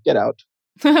seminar, get out.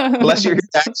 Unless you're here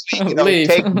to actually,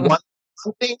 take one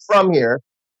thing from here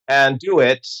and do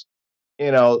it,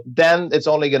 then it's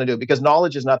only going to do, because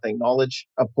knowledge is nothing. Knowledge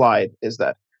applied is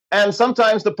that. And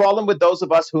sometimes the problem with those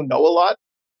of us who know a lot,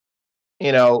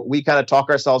 we kind of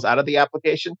talk ourselves out of the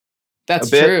application.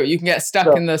 That's true. You can get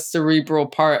stuck in the cerebral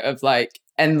part of like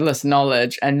endless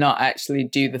knowledge and not actually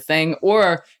do the thing,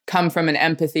 or come from an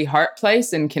empathy heart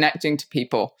place and connecting to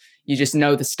people. You just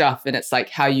know the stuff, and it's like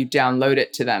how you download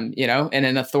it to them, in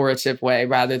an authoritative way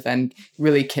rather than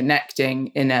really connecting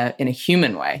in a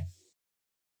human way.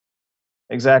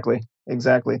 Exactly.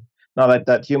 No,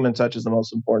 that human touch is the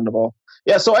most important of all.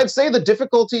 Yeah, so I'd say the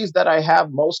difficulties that I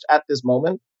have most at this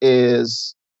moment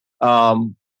is,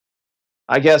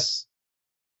 I guess,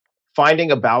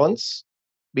 finding a balance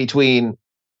between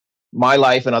my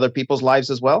life and other people's lives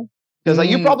as well. Because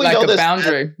you probably like know this.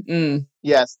 Boundary.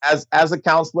 Yes, as a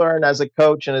counselor and as a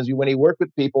coach, and when you work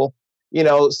with people,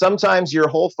 sometimes your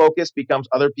whole focus becomes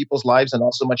other people's lives and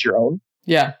not so much your own.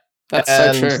 Yeah, that's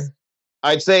so true.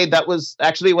 I'd say that was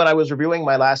actually when I was reviewing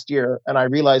my last year, and I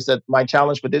realized that my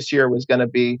challenge for this year was going to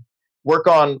be work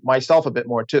on myself a bit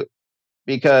more too,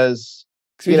 because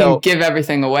you can give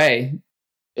everything away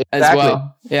as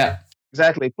well. Yeah,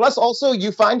 exactly. Plus, also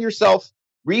you find yourself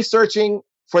researching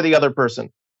for the other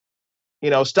person,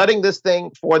 studying this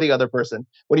thing for the other person.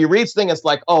 When you read things, it's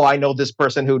like, oh, I know this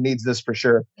person who needs this for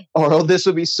sure, or oh, this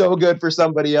would be so good for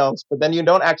somebody else. But then you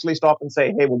don't actually stop and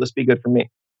say, hey, will this be good for me?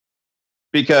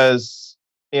 Because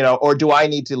or do I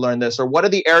need to learn this? Or what are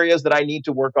the areas that I need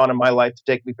to work on in my life to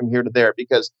take me from here to there?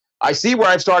 Because I see where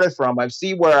I've started from. I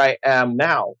see where I am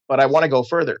now, but I want to go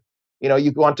further.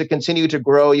 You want to continue to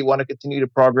grow. You want to continue to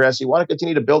progress. You want to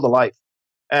continue to build a life.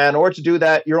 And in order to do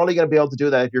that, you're only going to be able to do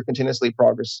that if you're continuously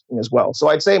progressing as well. So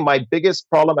I'd say my biggest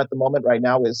problem at the moment right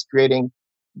now is creating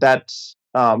that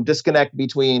disconnect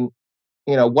between,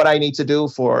 what I need to do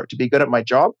to be good at my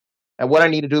job and what I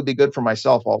need to do to be good for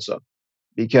myself also.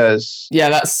 because yeah,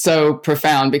 that's so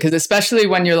profound, because especially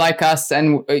when you're like us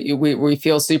and we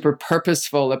feel super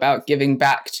purposeful about giving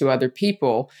back to other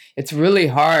people, it's really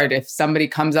hard if somebody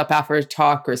comes up after a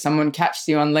talk or someone catches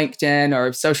you on LinkedIn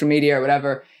or social media or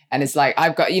whatever. And it's like,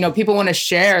 I've got, people want to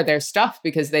share their stuff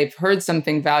because they've heard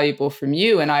something valuable from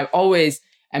you. And I always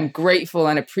am grateful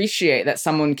and appreciate that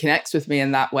someone connects with me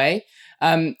in that way.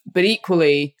 But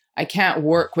equally, I can't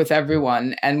work with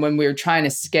everyone. And when we're trying to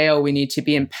scale, we need to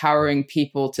be empowering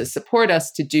people to support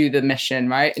us to do the mission,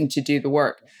 right? And to do the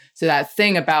work. So that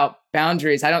thing about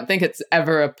boundaries, I don't think it's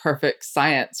ever a perfect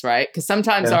science, right? Because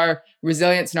sometimes our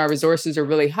resilience and our resources are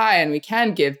really high and we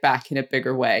can give back in a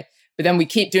bigger way. But then we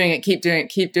keep doing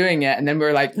it. And then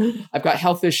we're like, I've got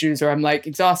health issues, or I'm like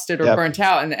exhausted or burnt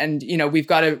out. And we've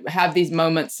got to have these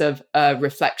moments of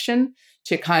reflection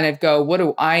to kind of go, what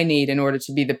do I need in order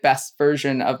to be the best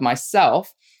version of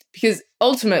myself? Because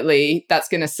ultimately that's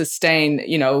going to sustain,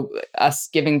 us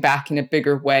giving back in a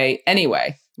bigger way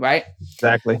anyway, right?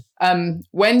 Exactly.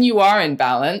 When you are in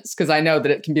balance, because I know that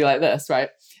it can be like this, right?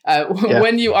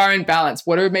 When you are in balance,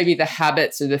 what are maybe the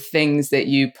habits or the things that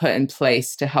you put in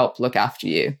place to help look after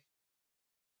you?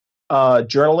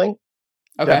 Journaling,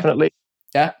 definitely.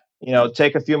 Yeah.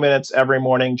 Take a few minutes every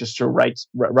morning just to write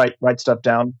stuff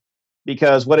down,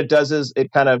 because what it does is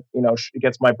it kind of, it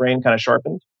gets my brain kind of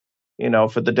sharpened.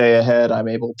 For the day ahead, I'm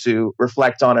able to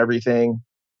reflect on everything,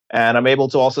 and I'm able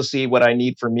to also see what I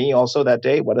need for me also that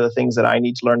day. What are the things that I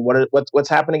need to learn? What's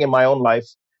happening in my own life?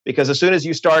 Because as soon as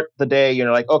you start the day,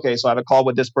 you're like, okay, so I have a call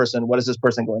with this person. What is this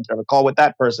person going through? I have a call with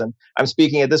that person. I'm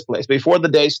speaking at this place. Before the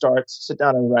day starts, sit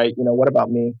down and write, what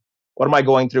about me? What am I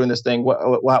going through in this thing?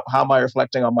 How am I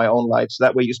reflecting on my own life? So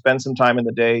that way you spend some time in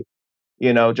the day,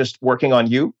 just working on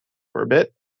you for a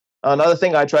bit. Another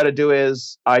thing I try to do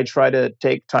is I try to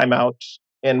take time out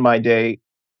in my day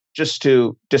just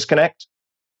to disconnect,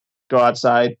 go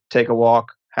outside, take a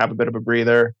walk, have a bit of a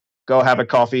breather, go have a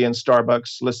coffee in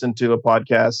Starbucks, listen to a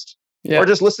podcast, or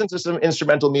just listen to some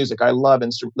instrumental music. I love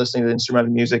listening to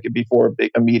instrumental music before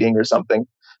a meeting or something.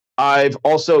 I've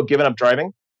also given up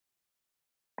driving,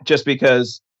 just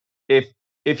because if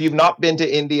you've not been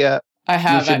to India, I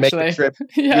have, you should actually. make a trip.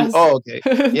 Yes. Okay.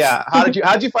 Yeah.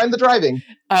 How'd you find the driving?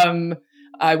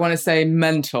 I want to say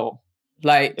mental.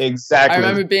 Like, exactly. I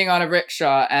remember being on a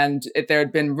rickshaw and there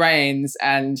had been rains,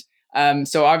 and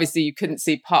so obviously you couldn't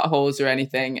see potholes or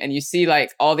anything, and you see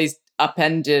like all these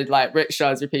upended like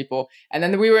rickshaws or people, and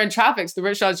then we were in traffic, so the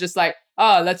rickshaw's just like,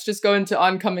 oh, let's just go into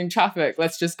oncoming traffic,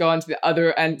 let's just go onto the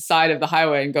other side of the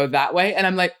highway and go that way. And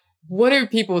I'm like, what are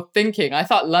people thinking? I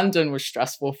thought London was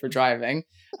stressful for driving.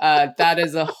 That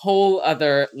is a whole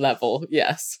other level.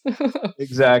 Yes.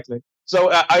 Exactly. So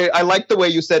I like the way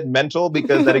you said mental,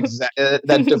 because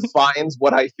that defines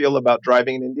what I feel about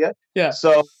driving in India. Yeah.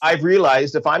 So I've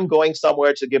realized if I'm going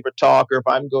somewhere to give a talk, or if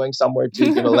I'm going somewhere to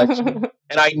give a lecture,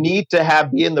 and I need to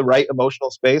be in the right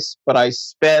emotional space, but I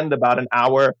spend about an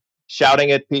hour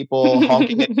shouting at people,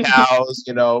 honking at cows,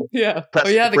 Yeah. Oh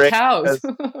yeah, the cows.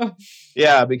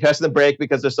 Because the brake,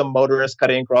 because there's some motorist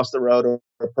cutting across the road, or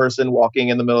a person walking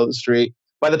in the middle of the street.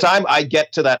 By the time I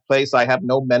get to that place, I have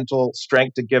no mental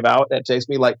strength to give out. It takes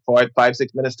me like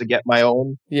 5-6 minutes to get my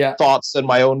own thoughts and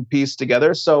my own piece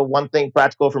together. So one thing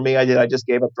practical for me I did, I just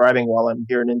gave up driving while I'm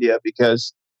here in India,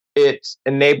 because it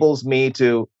enables me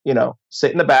to,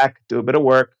 sit in the back, do a bit of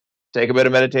work, take a bit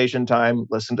of meditation time,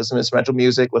 listen to some instrumental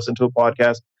music, listen to a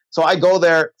podcast. So I go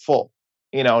there full,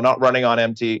 not running on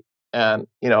empty and,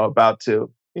 about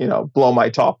to, blow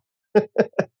my top.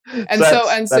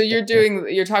 So you're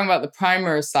talking about the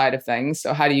primer side of things.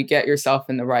 So how do you get yourself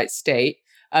in the right state?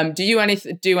 Do you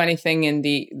do anything in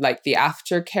the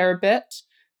aftercare bit?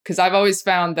 Because I've always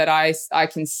found that I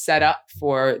can set up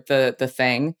for the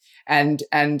thing, and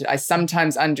I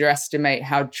sometimes underestimate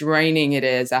how draining it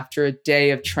is after a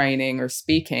day of training or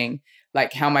speaking,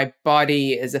 like how my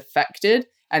body is affected.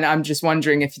 And I'm just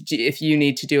wondering if you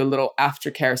need to do a little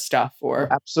aftercare stuff, or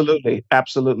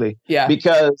absolutely. Yeah.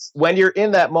 Because when you're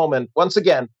in that moment, once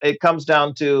again, it comes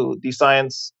down to the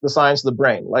science of the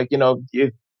brain. Like,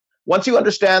 once you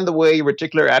understand the way your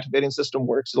reticular activating system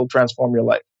works, it'll transform your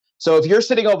life. So if you're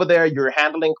sitting over there, you're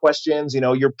handling questions,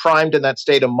 you're primed in that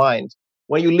state of mind.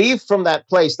 When you leave from that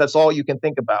place, that's all you can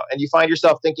think about. And you find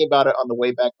yourself thinking about it on the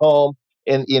way back home,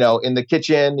 in the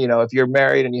kitchen, if you're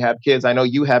married and you have kids. I know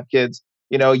you have kids.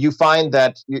 You find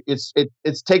that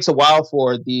it takes a while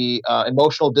for the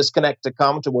emotional disconnect to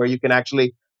come to where you can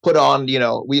actually put on,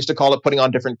 we used to call it putting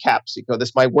on different caps. This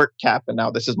is my work cap, and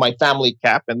now this is my family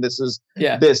cap, and this is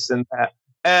this and that.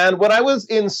 And when I was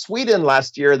in Sweden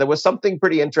last year, there was something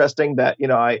pretty interesting that,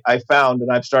 I found,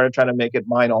 and I've started trying to make it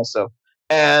mine also.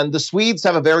 And the Swedes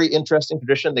have a very interesting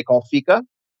tradition they call fika.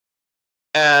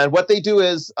 And what they do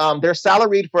is they're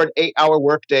salaried for an 8-hour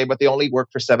workday, but they only work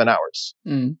for 7 hours.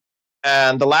 Mm.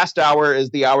 And the last hour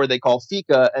is the hour they call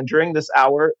fika. And during this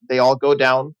hour, they all go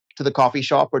down to the coffee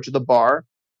shop or to the bar.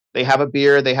 They have a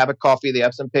beer, they have a coffee, they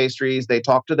have some pastries, they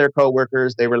talk to their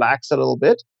coworkers, they relax a little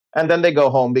bit, and then they go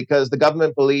home because the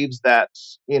government believes that,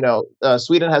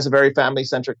 Sweden has a very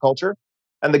family-centric culture.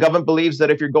 And the government believes that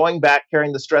if you're going back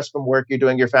carrying the stress from work, you're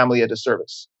doing your family a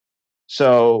disservice.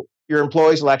 So your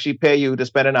employees will actually pay you to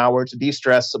spend an hour to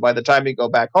de-stress. So by the time you go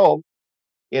back home,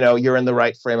 you're in the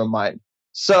right frame of mind.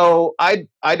 So I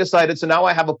decided, so now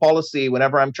I have a policy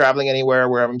whenever I'm traveling anywhere,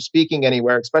 where I'm speaking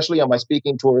anywhere, especially on my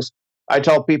speaking tours, I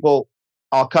tell people,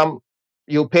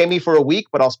 you'll pay me for a week,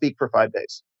 but I'll speak for 5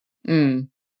 days. Mm.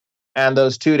 And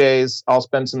those 2 days, I'll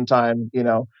spend some time,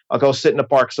 I'll go sit in a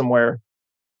park somewhere,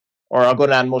 or I'll go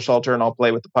to an animal shelter and I'll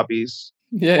play with the puppies.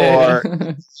 Yeah.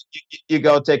 Or you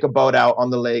go take a boat out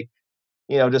on the lake,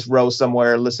 just row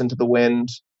somewhere, listen to the wind.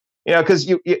 Because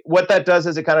what that does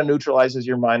is it kind of neutralizes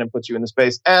your mind and puts you in the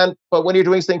space. But when you're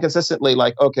doing things consistently,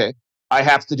 like, okay, I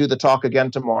have to do the talk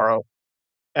again tomorrow,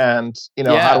 and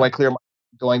how do I clear my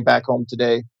going back home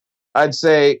today? I'd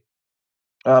say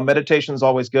meditation is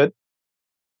always good.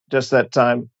 Just that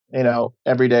time,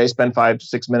 every day, spend 5 to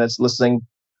 6 minutes listening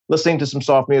to some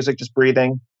soft music, just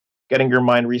breathing, getting your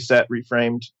mind reset,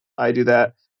 reframed. I do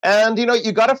that. And,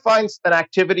 you got to find an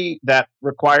activity that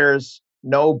requires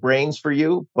no brains for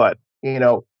you, but,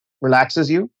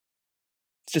 relaxes you.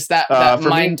 It's just that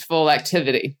mindful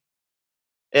activity.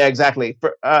 Yeah, exactly.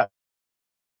 For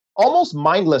almost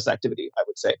mindless activity, I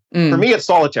would say. For me, it's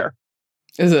solitaire.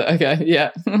 Is it? Okay.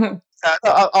 Yeah.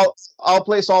 I'll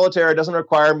play solitaire. It doesn't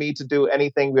require me to do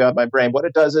anything beyond my brain. What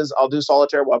it does is I'll do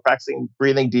solitaire while practicing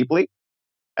breathing deeply.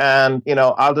 And,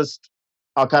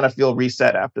 I'll kind of feel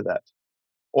reset after that.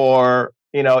 Or,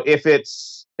 if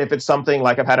it's something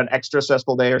like I've had an extra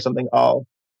stressful day or something, I'll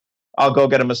go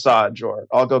get a massage, or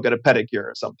I'll go get a pedicure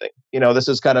or something. This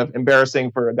is kind of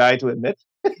embarrassing for a guy to admit.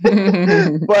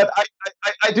 But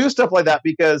I do stuff like that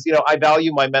because, I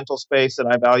value my mental space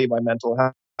and I value my mental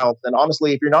health. And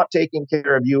honestly, if you're not taking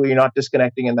care of you, you're not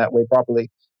disconnecting in that way properly,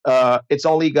 it's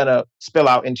only going to spill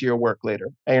out into your work later.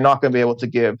 And you're not going to be able to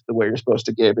give the way you're supposed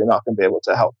to give. You're not going to be able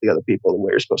to help the other people the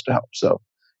way you're supposed to help. So,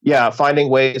 yeah, finding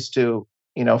ways to,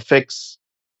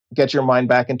 get your mind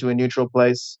back into a neutral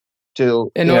place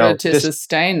in order to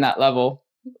sustain that level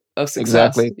of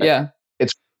success. Exactly. Yeah.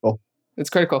 It's critical. It's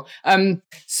critical.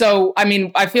 So, I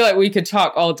mean, I feel like we could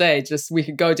talk all day. We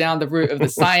could go down the route of the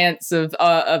science of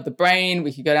the brain.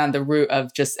 We could go down the route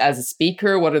of just as a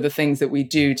speaker, what are the things that we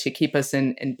do to keep us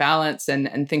in balance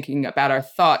and thinking about our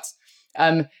thoughts.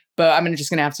 But I'm just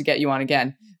going to have to get you on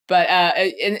again. But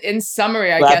in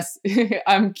summary, I guess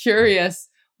I'm curious,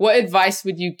 what advice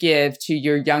would you give to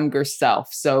your younger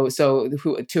self? So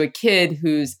to a kid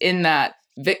who's in that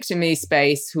victim-y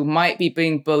space, who might be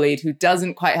being bullied, who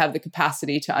doesn't quite have the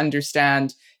capacity to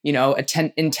understand,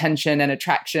 intention and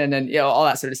attraction and, all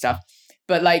that sort of stuff.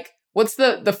 But like, what's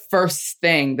the first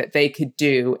thing that they could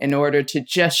do in order to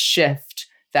just shift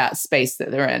that space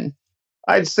that they're in?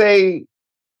 I'd say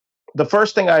the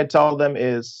first thing I'd tell them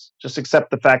is just accept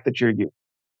the fact that you're you.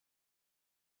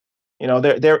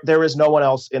 There is no one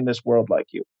else in this world like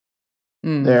you.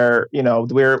 We're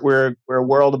a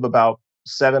world of about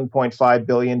 7.5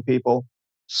 billion people,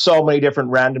 so many different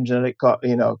random genetic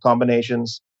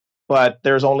combinations, but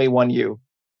there's only one you,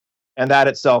 and that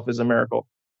itself is a miracle.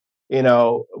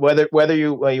 Whether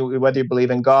you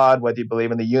believe in God, whether you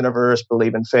believe in the universe,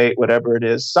 believe in fate, whatever it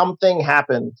is, something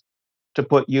happened to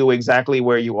put you exactly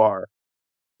where you are,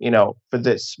 for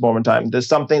this moment in time. There's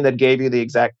something that gave you the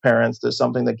exact parents. There's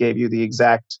something that gave you the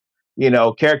exact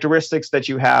characteristics that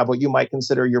you have, what you might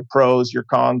consider your pros, your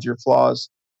cons, your flaws.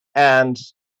 And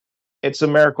it's a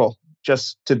miracle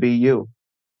just to be you.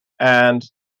 And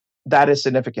that is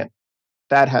significant.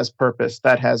 That has purpose.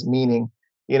 That has meaning.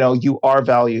 You are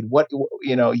valued.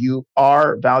 You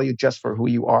are valued just for who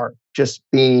you are, just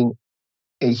being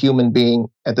a human being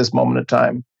at this moment of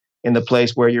time in the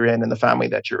place where you're in the family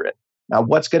that you're in. Now,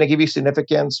 what's going to give you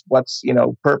significance? What's,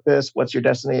 purpose? What's your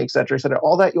destiny, et cetera, et cetera?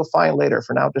 All that you'll find later.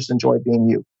 For now, just enjoy being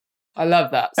you. I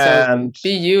love that. So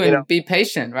be you and be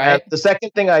patient, right? The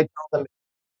second thing I tell them,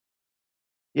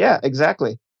 yeah,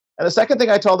 exactly. And the second thing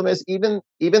I tell them is even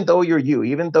though you're you,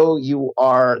 even though you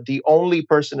are the only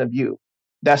person of you,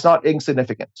 that's not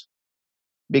insignificant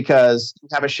because you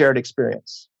have a shared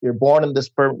experience. You're born in this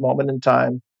moment in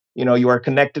time. You are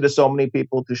connected to so many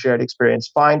people through shared experience.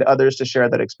 Find others to share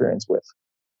that experience with.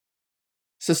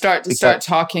 So start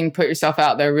talking, put yourself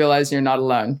out there, realize you're not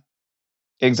alone.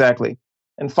 Exactly.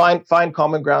 and find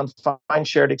common ground, find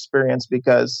shared experience,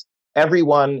 because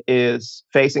everyone is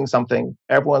facing something.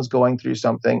 Everyone's going through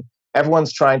something.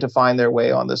 Everyone's trying to find their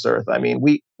way on this earth. I mean,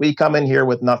 we come in here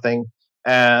with nothing,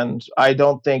 and I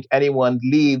don't think anyone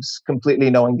leaves completely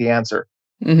knowing the answer.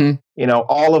 Mm-hmm. You know,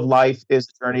 all of life is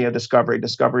a journey of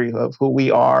discovery of who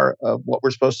we are, of what we're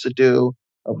supposed to do,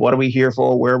 of what are we here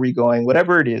for, where are we going,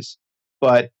 whatever it is.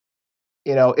 But,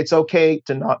 you know, it's okay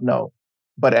to not know.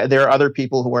 But there are other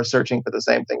people who are searching for the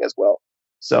same thing as well.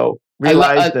 So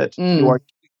realize that you are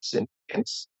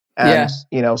significant, and,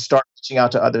 you know, start reaching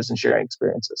out to others and sharing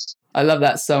experiences. I love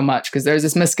that so much, because there's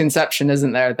this misconception,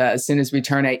 isn't there, that as soon as we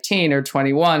turn 18 or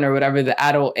 21 or whatever the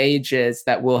adult age is,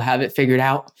 that we'll have it figured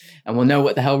out and we'll know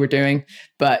what the hell we're doing.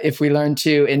 But if we learn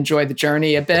to enjoy the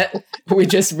journey a bit, we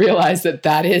just realize that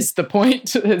that is the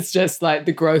point. It's just like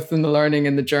the growth and the learning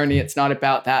and the journey. It's not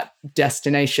about that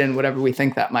destination, whatever we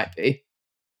think that might be.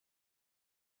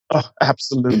 Oh,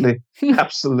 absolutely.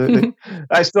 Absolutely.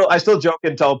 I still joke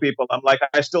and tell people, I'm like,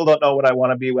 I still don't know what I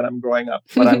want to be when I'm growing up,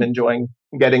 but I'm enjoying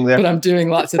getting there. But I'm doing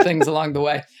lots of things along the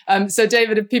way. So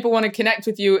David, if people want to connect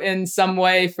with you in some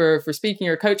way for speaking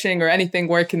or coaching or anything,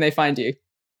 where can they find you?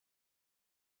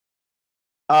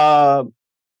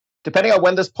 Depending on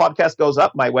when this podcast goes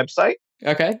up, my website.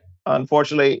 Okay.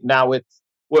 Unfortunately, now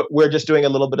we're just doing a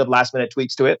little bit of last minute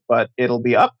tweaks to it, but it'll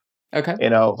be up. Okay. You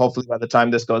know, hopefully by the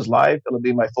time this goes live, it'll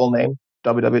be my full name,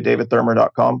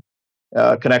 www.davidthurmer.com.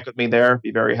 Connect with me there.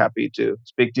 Be very happy to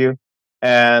speak to you.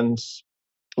 And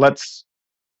let's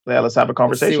have a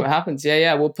conversation. Let's see what happens.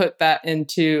 Yeah. We'll put that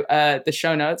into the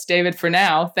show notes. David, for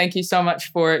now, thank you so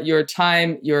much for your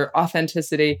time, your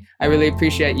authenticity. I really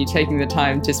appreciate you taking the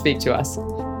time to speak to us.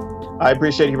 I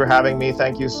appreciate you for having me.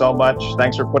 Thank you so much.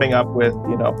 Thanks for putting up with,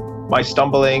 you know, my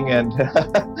stumbling, and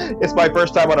it's my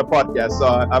first time on a podcast, so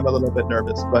I'm a little bit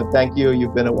nervous, but thank you.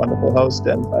 You've been a wonderful host,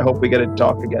 and I hope we get to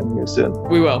talk again here soon.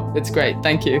 We will. It's great.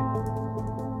 Thank you.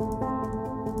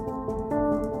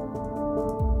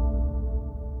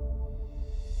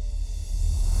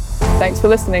 Thanks for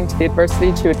listening to the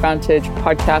Adversity to Advantage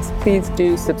podcast. Please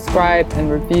do subscribe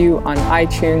and review on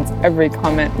iTunes. Every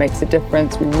comment makes a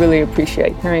difference. We really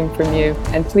appreciate hearing from you.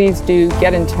 And please do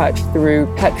get in touch through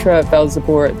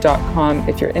petravelzebour.com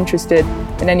if you're interested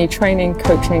in any training,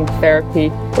 coaching,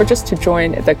 therapy, or just to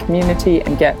join the community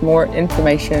and get more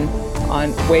information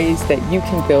on ways that you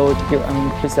can build your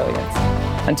own resilience.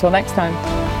 Until next time.